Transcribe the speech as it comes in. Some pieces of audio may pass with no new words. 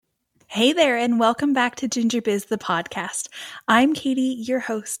Hey there, and welcome back to Ginger Biz, the podcast. I'm Katie, your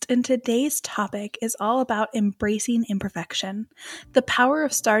host, and today's topic is all about embracing imperfection, the power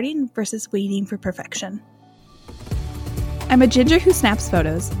of starting versus waiting for perfection. I'm a ginger who snaps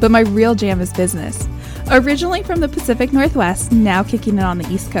photos, but my real jam is business. Originally from the Pacific Northwest, now kicking it on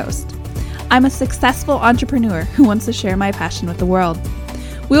the East Coast. I'm a successful entrepreneur who wants to share my passion with the world.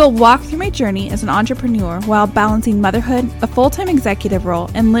 We will walk through my journey as an entrepreneur while balancing motherhood, a full-time executive role,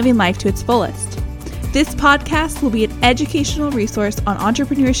 and living life to its fullest. This podcast will be an educational resource on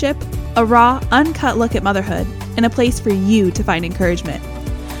entrepreneurship, a raw, uncut look at motherhood, and a place for you to find encouragement.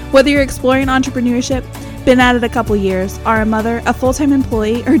 Whether you're exploring entrepreneurship, been at it a couple years, are a mother, a full-time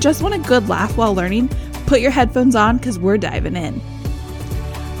employee, or just want a good laugh while learning, put your headphones on because we're diving in.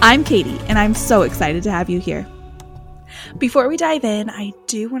 I'm Katie, and I'm so excited to have you here. Before we dive in, I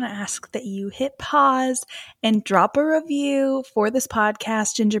do want to ask that you hit pause and drop a review for this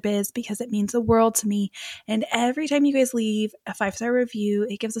podcast, Ginger Biz, because it means the world to me. And every time you guys leave a 5-star review,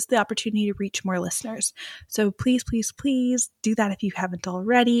 it gives us the opportunity to reach more listeners. So please, please, please do that if you haven't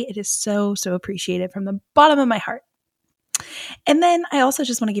already. It is so, so appreciated from the bottom of my heart. And then I also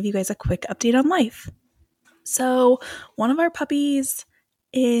just want to give you guys a quick update on life. So one of our puppies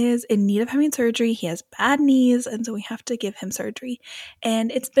is in need of having surgery. He has bad knees, and so we have to give him surgery. And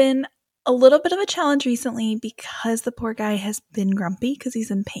it's been a little bit of a challenge recently because the poor guy has been grumpy because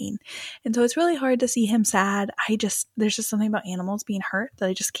he's in pain. And so it's really hard to see him sad. There's just something about animals being hurt that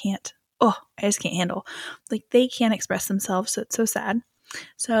I just can't handle. Like, they can't express themselves, so it's so sad.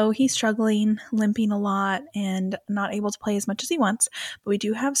 So he's struggling, limping a lot, and not able to play as much as he wants. But we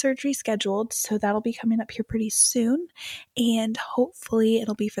do have surgery scheduled, so that'll be coming up here pretty soon. And hopefully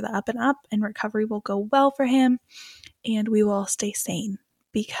it'll be for the up and up, and recovery will go well for him, and we will stay sane.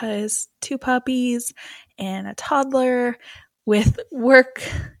 Because 2 puppies and a toddler with work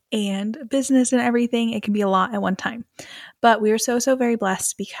and business and everything, it can be a lot at one time. But we are so very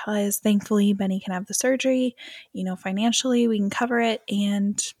blessed because thankfully Benny can have the surgery. Financially we can cover it,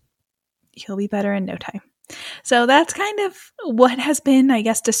 and he'll be better in no time. So that's kind of what has been, I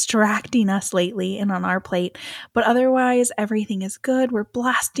guess, distracting us lately and on our plate. But otherwise, everything is good. We're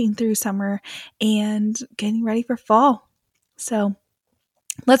blasting through summer and getting ready for fall. So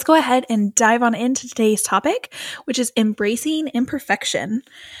let's go ahead and dive on into today's topic, which is embracing imperfection,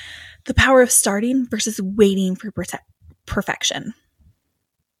 the power of starting versus waiting for perfection.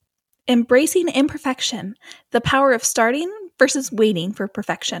 Embracing imperfection, the power of starting versus waiting for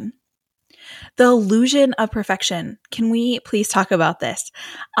perfection. The illusion of perfection. Can we please talk about this?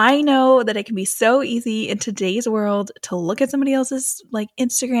 I know that it can be so easy in today's world to look at somebody else's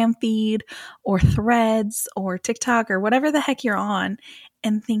Instagram feed or Threads or TikTok or whatever the heck you're on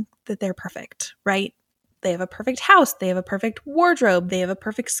and think that they're perfect, right? They have a perfect house. They have a perfect wardrobe. They have a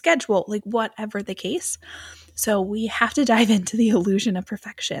perfect schedule, whatever the case. So we have to dive into the illusion of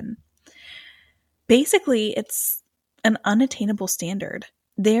perfection. Basically, it's an unattainable standard.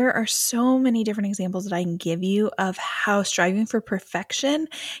 There are so many different examples that I can give you of how striving for perfection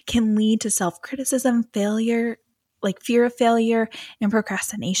can lead to self-criticism, failure, fear of failure, and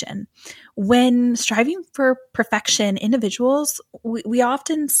procrastination. When striving for perfection, individuals, we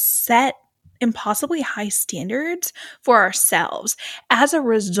often set impossibly high standards for ourselves. As a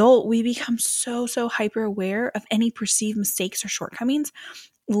result, we become so hyper aware of any perceived mistakes or shortcomings,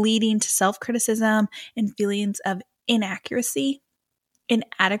 leading to self-criticism and feelings of inadequacy.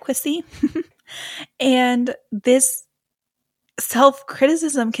 And this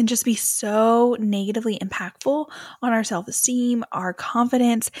self-criticism can just be so negatively impactful on our self-esteem, our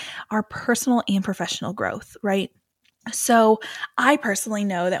confidence, our personal and professional growth, right? So I personally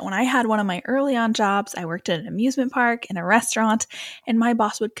know that when I had one of my early on jobs, I worked at an amusement park and a restaurant, and my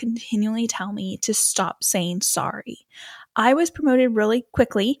boss would continually tell me to stop saying sorry. I was promoted really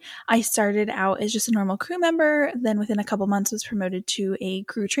quickly. I started out as just a normal crew member, then within a couple months was promoted to a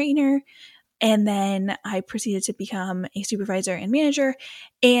crew trainer, and then I proceeded to become a supervisor and manager,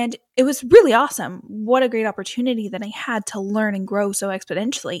 and it was really awesome. What a great opportunity that I had to learn and grow so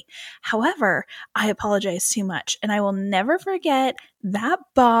exponentially. However, I apologized too much, and I will never forget that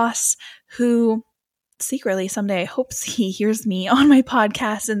boss who secretly someday I hope he hears me on my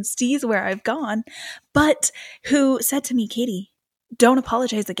podcast and sees where I've gone, but who said to me, Katie, don't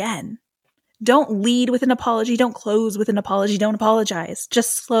apologize again. Don't lead with an apology. Don't close with an apology. Don't apologize.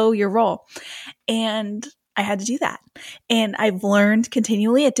 Just slow your roll. And I had to do that. And I've learned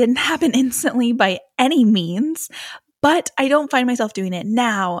continually. It didn't happen instantly by any means, but I don't find myself doing it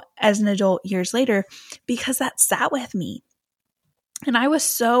now as an adult years later because that sat with me. And I was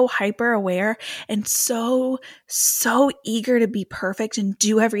so hyper aware and so eager to be perfect and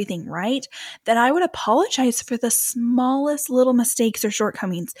do everything right that I would apologize for the smallest little mistakes or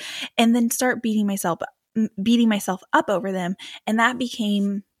shortcomings and then start beating myself up over them. And that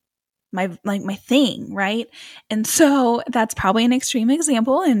became my thing, right? And so that's probably an extreme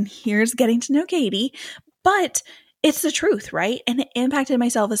example. And here's getting to know Katie, but it's the truth, right? And it impacted my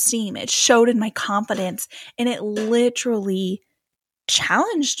self-esteem. It showed in my confidence, and it literally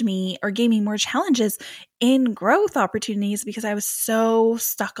challenged me or gave me more challenges in growth opportunities because I was so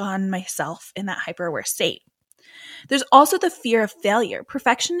stuck on myself in that hyper aware state. There's also the fear of failure.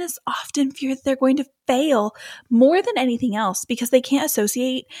 Perfectionists often fear that they're going to fail more than anything else because they can't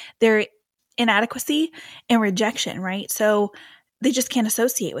associate their inadequacy and rejection, right? So they just can't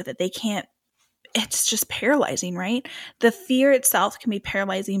associate with it. It's just paralyzing, right? The fear itself can be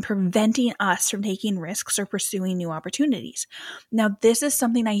paralyzing, preventing us from taking risks or pursuing new opportunities. Now, this is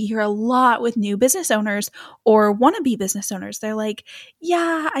something I hear a lot with new business owners or wannabe business owners. They're like,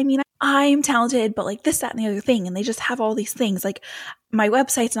 yeah, I mean, I'm talented, but like this, that, and the other thing. And they just have all these things like my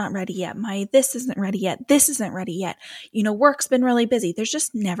website's not ready yet. My this isn't ready yet. This isn't ready yet. Work's been really busy. There's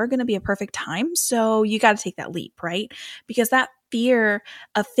just never going to be a perfect time. So you got to take that leap, right? Because that fear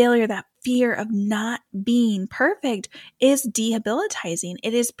of failure, that fear of not being perfect is debilitating.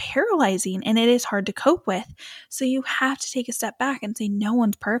 It is paralyzing and it is hard to cope with. So you have to take a step back and say, no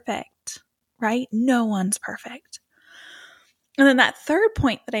one's perfect, right? No one's perfect. And then that third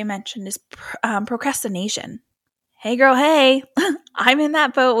point that I mentioned is procrastination. Hey girl, hey, I'm in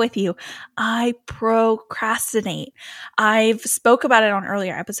that boat with you. I procrastinate. I've spoke about it on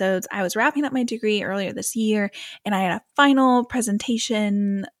earlier episodes. I was wrapping up my degree earlier this year and I had a final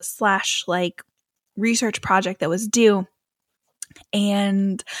presentation / research project that was due.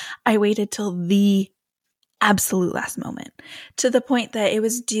 And I waited till the absolute last moment to the point that it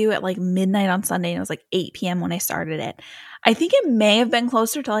was due at midnight on Sunday and it was 8 p.m. when I started it. I think it may have been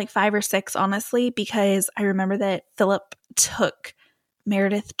closer to 5 or 6, honestly, because I remember that Philip took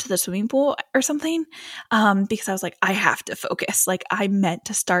Meredith to the swimming pool or something because I was like, I have to focus. I meant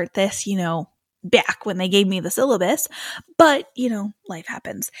to start this, back when they gave me the syllabus, but life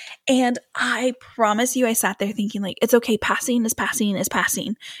happens. And I promise you, I sat there thinking it's okay. Passing is passing is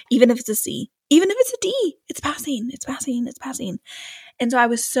passing. Even if it's a C, even if it's a D, it's passing, it's passing, it's passing. And so I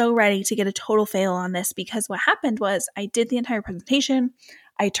was so ready to get a total fail on this because what happened was I did the entire presentation.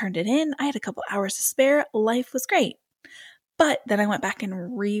 I turned it in. I had a couple hours to spare. Life was great. But then I went back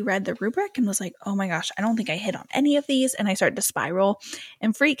and reread the rubric and was like, oh my gosh, I don't think I hit on any of these. And I started to spiral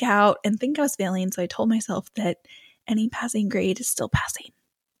and freak out and think I was failing. So I told myself that any passing grade is still passing,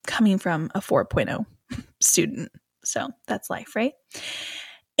 coming from a 4.0 student. So that's life, right?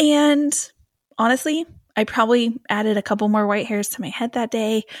 And honestly, I probably added a couple more white hairs to my head that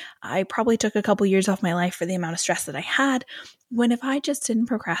day. I probably took a couple years off my life for the amount of stress that I had, when if I just didn't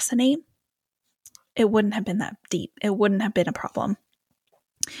procrastinate, it wouldn't have been that deep. It wouldn't have been a problem.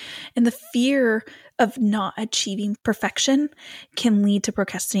 And the fear of not achieving perfection can lead to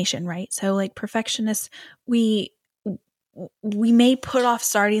procrastination, right? So perfectionists, we may put off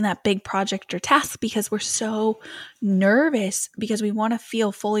starting that big project or task because we're so nervous because we want to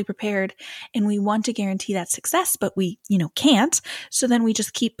feel fully prepared and we want to guarantee that success, but we, can't. So then we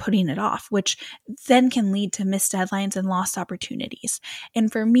just keep putting it off, which then can lead to missed deadlines and lost opportunities.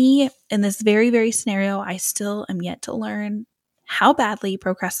 And for me, in this very, very scenario, I still am yet to learn how badly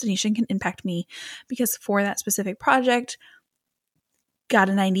procrastination can impact me because for that specific project, got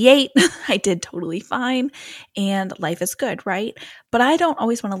a 98. I did totally fine and life is good, right? But I don't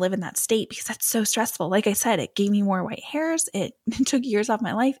always want to live in that state because that's so stressful. Like I said, it gave me more white hairs. It took years off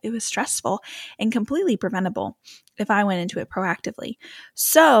my life. It was stressful and completely preventable if I went into it proactively.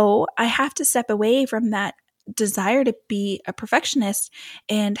 So I have to step away from that desire to be a perfectionist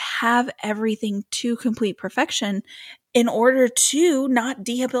and have everything to complete perfection in order to not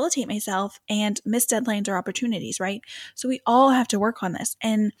debilitate myself and miss deadlines or opportunities, right? So we all have to work on this.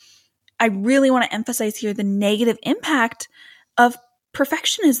 And I really want to emphasize here the negative impact of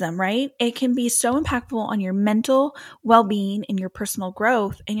perfectionism, right? It can be so impactful on your mental well-being and your personal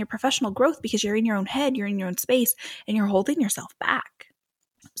growth and your professional growth because you're in your own head, you're in your own space, and you're holding yourself back.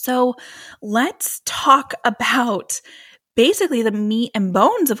 So let's talk about basically the meat and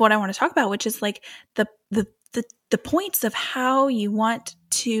bones of what I want to talk about, which is the points of how you want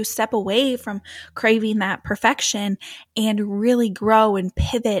to step away from craving that perfection and really grow and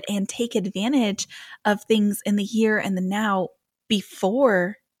pivot and take advantage of things in the here and the now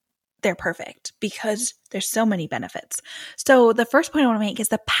before they're perfect because there's so many benefits. So the first point I want to make is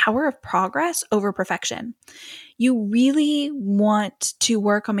the power of progress over perfection. You really want to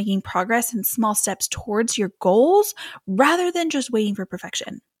work on making progress in small steps towards your goals rather than just waiting for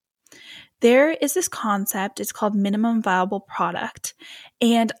perfection. There is this concept, it's called minimum viable product,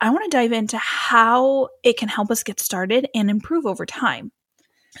 and I want to dive into how it can help us get started and improve over time.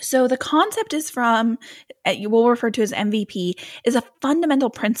 So the concept is from, we'll refer to as MVP, is a fundamental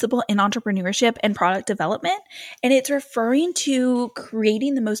principle in entrepreneurship and product development. And it's referring to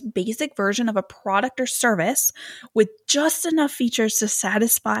creating the most basic version of a product or service with just enough features to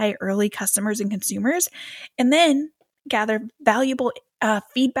satisfy early customers and consumers, and then gather valuable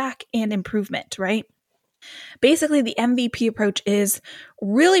feedback and improvement, right? Basically, the MVP approach is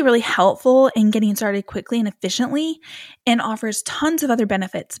really, really helpful in getting started quickly and efficiently and offers tons of other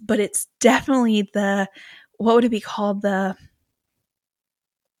benefits, but it's definitely what would it be called? I'm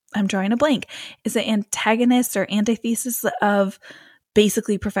drawing a blank. Is it antagonist or antithesis of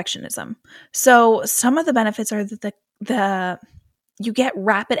basically perfectionism? So some of the benefits are that you get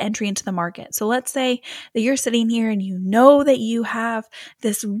rapid entry into the market. So let's say that you're sitting here and you know that you have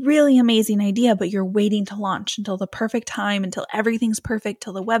this really amazing idea, but you're waiting to launch until the perfect time, until everything's perfect,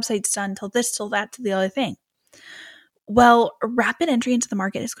 till the website's done, till this, till that, till the other thing. Well, rapid entry into the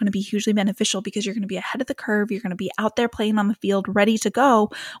market is going to be hugely beneficial because you're going to be ahead of the curve. You're going to be out there playing on the field, ready to go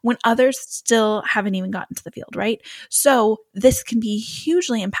when others still haven't even gotten to the field, right? So this can be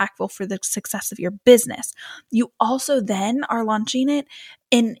hugely impactful for the success of your business. You also then are launching it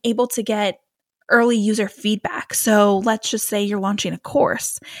and able to get early user feedback. So let's just say you're launching a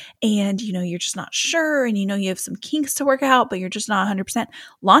course and you're just not sure and you have some kinks to work out, but you're just not 100%.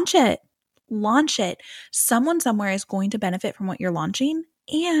 Launch it. Someone somewhere is going to benefit from what you're launching,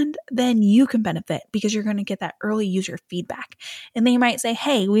 and then you can benefit because you're going to get that early user feedback. And they might say,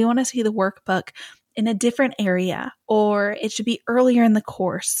 hey, we want to see the workbook in a different area, or it should be earlier in the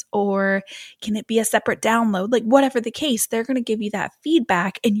course, or can it be a separate download? Like whatever the case, they're going to give you that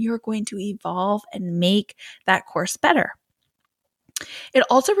feedback and you're going to evolve and make that course better. It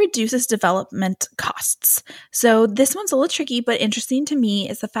also reduces development costs. So this one's a little tricky, but interesting to me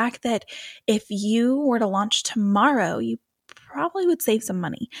is the fact that if you were to launch tomorrow, you probably would save some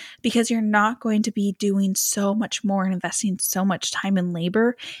money because you're not going to be doing so much more and investing so much time and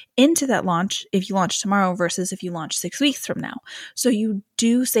labor into that launch if you launch tomorrow versus if you launch 6 weeks from now. So you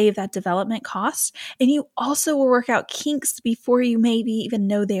do save that development cost, and you also will work out kinks before you maybe even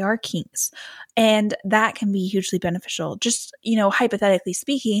know they are kinks. And that can be hugely beneficial. Just, hypothetically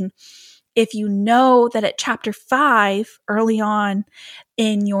speaking, if you know that at chapter 5 early on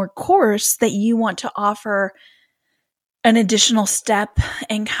in your course that you want to offer an additional step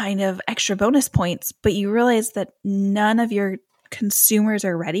and kind of extra bonus points, but you realize that none of your consumers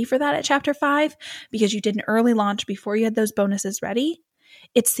are ready for that at chapter 5 because you did an early launch before you had those bonuses ready,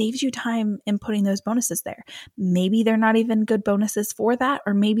 it saves you time in putting those bonuses there. Maybe they're not even good bonuses for that,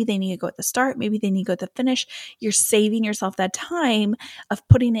 or maybe they need to go at the start, maybe they need to go at the finish. You're saving yourself that time of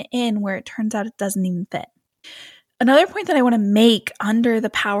putting it in where it turns out it doesn't even fit. Another point that I want to make under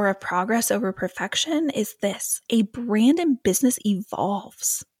the power of progress over perfection is this: a brand and business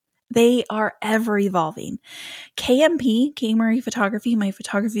evolves. They are ever evolving. KMP, K Murray Photography, my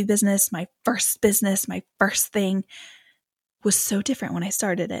photography business, my first thing, was so different when I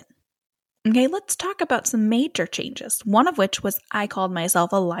started it. Okay, let's talk about some major changes. One of which was I called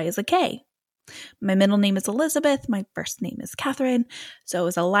myself Eliza K. My middle name is Elizabeth. My first name is Catherine. So it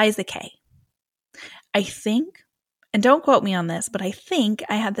was Eliza K. I think, and don't quote me on this, but I think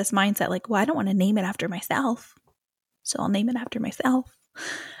I had this mindset like, well, I don't want to name it after myself, so I'll name it after myself.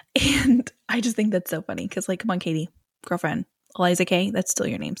 And I just think that's so funny because, like, come on, Katie, girlfriend, Eliza K, that's still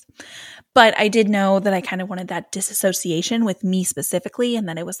your names. But I did know that I kind of wanted that disassociation with me specifically, and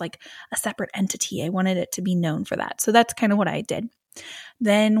that it was like a separate entity. I wanted it to be known for that. So that's kind of what I did.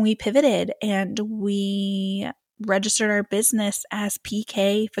 Then we pivoted and we registered our business as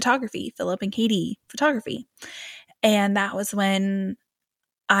PK Photography, Philip and Katie Photography. And that was when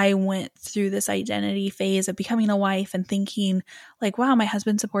I went through this identity phase of becoming a wife and thinking like, wow, my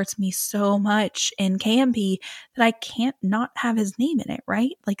husband supports me so much in KMP that I can't not have his name in it,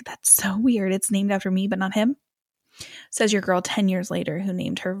 right? Like, that's so weird. It's named after me, but not him. Says your girl 10 years later who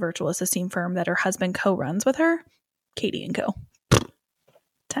named her virtual assisting firm that her husband co-runs with her, Katie & Co.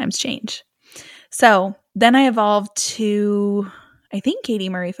 Times change. So then I evolved to, I think, Katie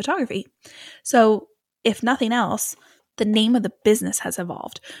Murray Photography. So if nothing else, the name of the business has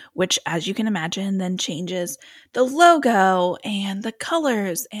evolved, which, as you can imagine, then changes the logo and the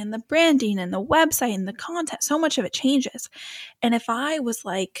colors and the branding and the website and the content. So much of it changes. And if I was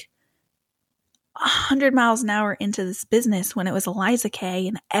like 100 miles an hour into this business when it was Eliza K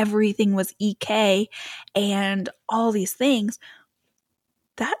and everything was EK and all these things,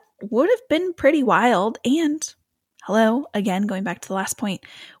 that would have been pretty wild. And hello, again, going back to the last point,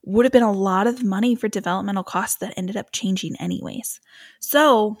 would have been a lot of money for developmental costs that ended up changing anyways.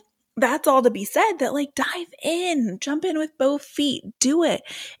 So that's all to be said that dive in, jump in with both feet, do it.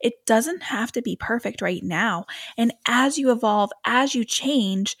 It doesn't have to be perfect right now. And as you evolve, as you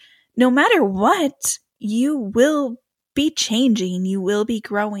change, no matter what, you will be changing, you will be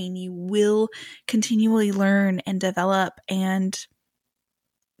growing, you will continually learn and develop, and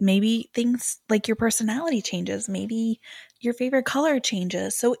maybe things like your personality changes, maybe your favorite color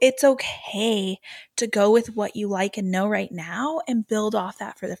changes. So it's okay to go with what you like and know right now and build off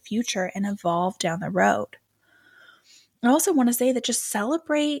that for the future and evolve down the road. I also want to say that just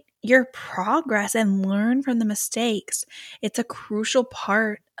celebrate your progress and learn from the mistakes. It's a crucial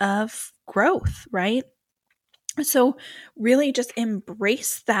part of growth, right? So really just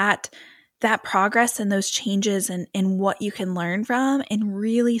embrace that progress and those changes and what you can learn from, and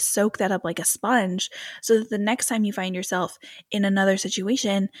really soak that up like a sponge so that the next time you find yourself in another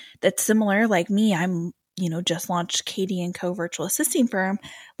situation that's similar, like me, I'm just launched Katie & Co. virtual assisting firm.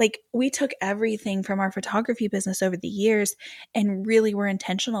 We took everything from our photography business over the years and really were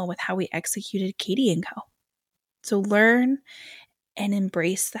intentional with how we executed Katie & Co. So learn and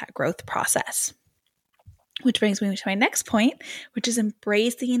embrace that growth process. Which brings me to my next point, which is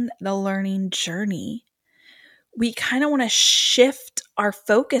embracing the learning journey. We kind of want to shift our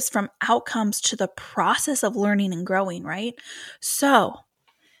focus from outcomes to the process of learning and growing, right? So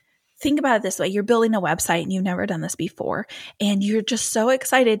think about it this way. You're building a website and you've never done this before, and you're just so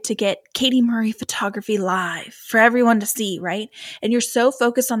excited to get Katie Murray photography live for everyone to see, right? And you're so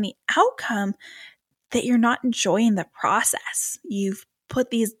focused on the outcome that you're not enjoying the process. You've put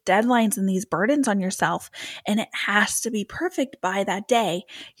these deadlines and these burdens on yourself, and it has to be perfect by that day.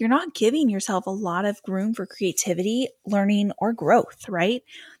 You're not giving yourself a lot of room for creativity, learning, or growth, right?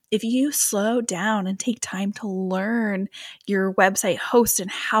 If you slow down and take time to learn your website host and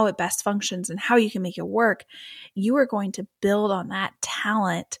how it best functions and how you can make it work, you are going to build on that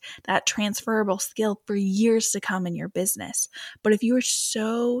talent, that transferable skill for years to come in your business. But if you are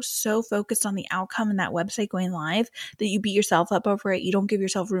so focused on the outcome and that website going live that you beat yourself up over it, you don't give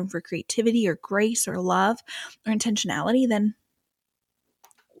yourself room for creativity or grace or love or intentionality, then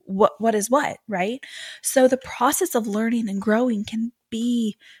what is what, right? So the process of learning and growing can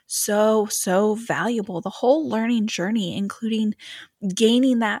be so valuable. The whole learning journey, including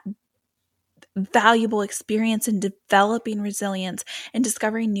gaining that valuable experience and developing resilience and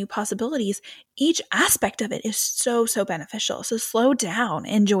discovering new possibilities, each aspect of it is so beneficial. So slow down,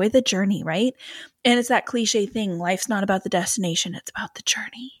 enjoy the journey, right? And it's that cliche thing, life's not about the destination, it's about the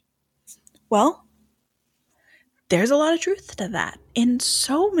journey. Well, there's a lot of truth to that in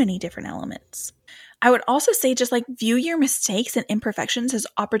so many different elements. I would also say just view your mistakes and imperfections as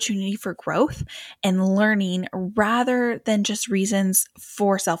opportunity for growth and learning rather than just reasons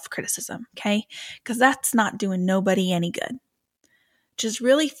for self-criticism, okay? Because that's not doing nobody any good. Just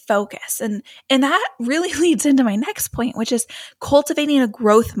really focus. And that really leads into my next point, which is cultivating a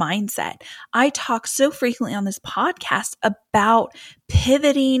growth mindset. I talk so frequently on this podcast about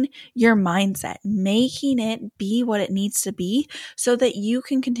pivoting your mindset, making it be what it needs to be so that you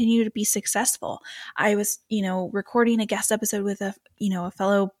can continue to be successful. I was, recording a guest episode with a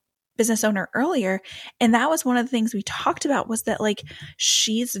fellow business owner earlier, and that was one of the things we talked about, was that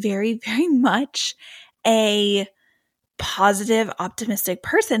she's very much a positive, optimistic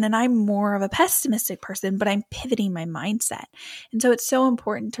person, and I'm more of a pessimistic person, but I'm pivoting my mindset. And so it's so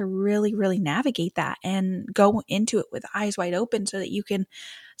important to really navigate that and go into it with eyes wide open so that you can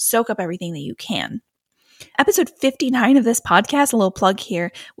soak up everything that you can. Episode 59 of this podcast, a little plug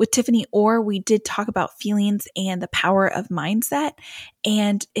here, with Tiffany Orr, we did talk about feelings and the power of mindset.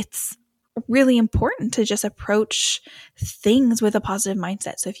 And it's really important to just approach things with a positive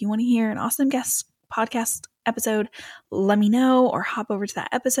mindset. So if you want to hear an awesome guest podcast episode, let me know or hop over to that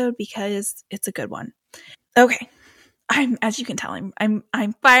episode because it's a good one. Okay. As you can tell,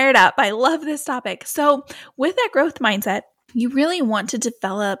 I'm fired up. I love this topic. So with that growth mindset, you really want to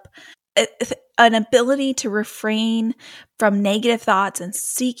develop an ability to refrain from negative thoughts and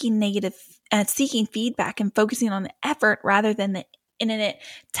seeking feedback and focusing on the effort rather than the innate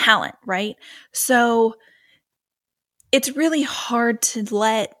talent, right? So it's really hard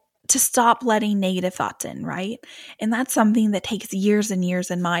to stop letting negative thoughts in, right? And that's something that takes years and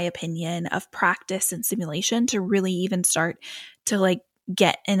years, in my opinion, of practice and simulation to really even start to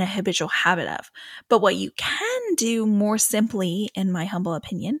get in a habitual habit of. But what you can do more simply, in my humble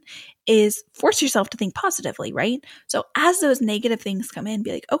opinion, is force yourself to think positively, right? So as those negative things come in,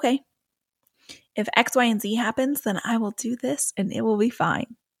 be like, okay, if X, Y, and Z happens, then I will do this and it will be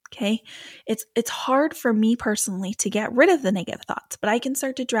fine. Okay. It's hard for me personally to get rid of the negative thoughts, but I can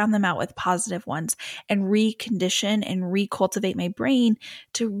start to drown them out with positive ones and recondition and recultivate my brain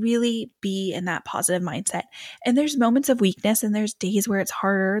to really be in that positive mindset. And there's moments of weakness and there's days where it's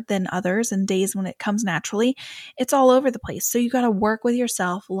harder than others and days when it comes naturally. It's all over the place. So you got to work with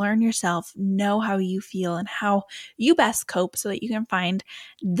yourself, learn yourself, know how you feel and how you best cope so that you can find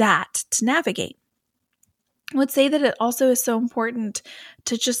that to navigate. I would say that it also is so important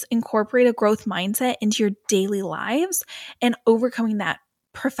to just incorporate a growth mindset into your daily lives and overcoming that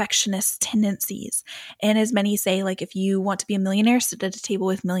perfectionist tendencies. And as many say, like if you want to be a millionaire, sit at a table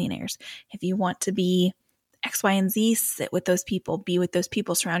with millionaires. If you want to be X, Y, and Z, sit with those people, be with those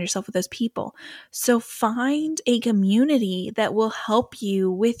people, surround yourself with those people. So find a community that will help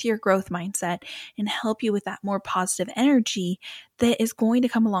you with your growth mindset and help you with that more positive energy that is going to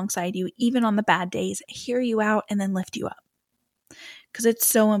come alongside you, even on the bad days, hear you out, and then lift you up. Because it's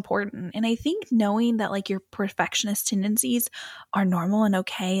so important. And I think knowing that like your perfectionist tendencies are normal and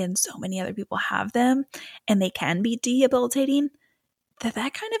okay, and so many other people have them, and they can be debilitating, that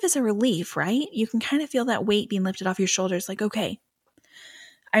kind of is a relief, right? You can kind of feel that weight being lifted off your shoulders, like, okay,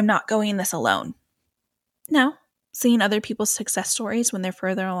 I'm not going this alone. Now, seeing other people's success stories when they're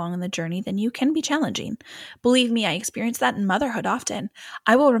further along in the journey than you can be challenging. Believe me, I experience that in motherhood often.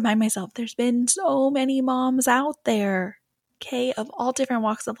 I will remind myself there's been so many moms out there, okay, of all different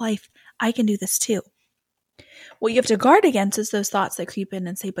walks of life. I can do this too. What you have to guard against is those thoughts that creep in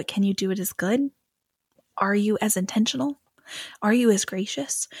and say, but can you do it as good? Are you as intentional? Are you as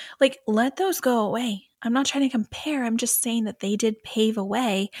gracious? Like, let those go away. I'm not trying to compare. I'm just saying that they did pave a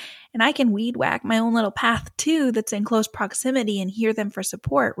way, and I can weed whack my own little path too that's in close proximity and hear them for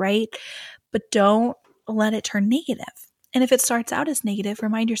support, right? But don't let it turn negative. And if it starts out as negative,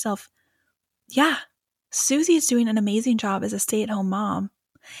 remind yourself, yeah, Susie is doing an amazing job as a stay-at-home mom.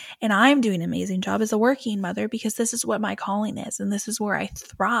 And I'm doing an amazing job as a working mother because this is what my calling is and this is where I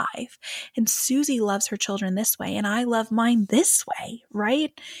thrive. And Susie loves her children this way and I love mine this way,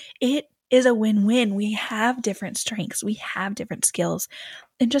 right? It is a win-win. We have different strengths. We have different skills.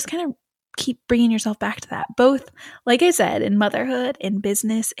 And just kind of keep bringing yourself back to that. Both, like I said, in motherhood, in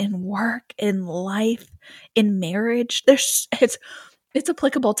business, in work, in life, in marriage. It's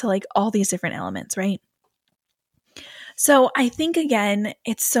applicable to like all these different elements, right? So I think, again,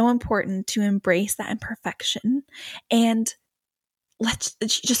 it's so important to embrace that imperfection and let's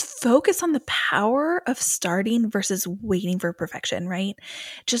just focus on the power of starting versus waiting for perfection, right?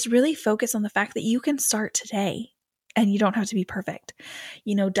 Just really focus on the fact that you can start today and you don't have to be perfect.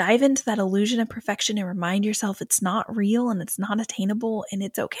 Dive into that illusion of perfection and remind yourself it's not real and it's not attainable and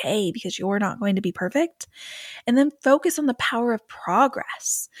it's okay because you're not going to be perfect. And then focus on the power of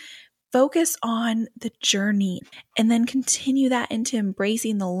progress. Focus on the journey and then continue that into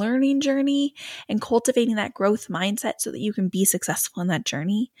embracing the learning journey and cultivating that growth mindset so that you can be successful in that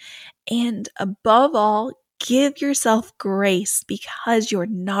journey. And above all, give yourself grace because you're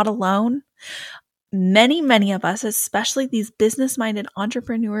not alone. Many, many of us, especially these business-minded,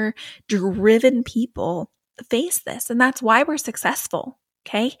 entrepreneur-driven people, face this. And that's why we're successful,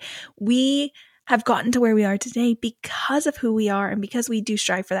 okay? We have gotten to where we are today because of who we are and because we do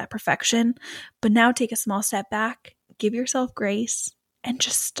strive for that perfection. But now take a small step back, give yourself grace, and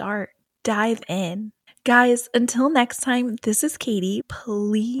just start. Dive in. Guys, until next time, this is Katie.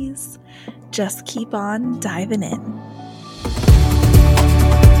 Please just keep on diving in.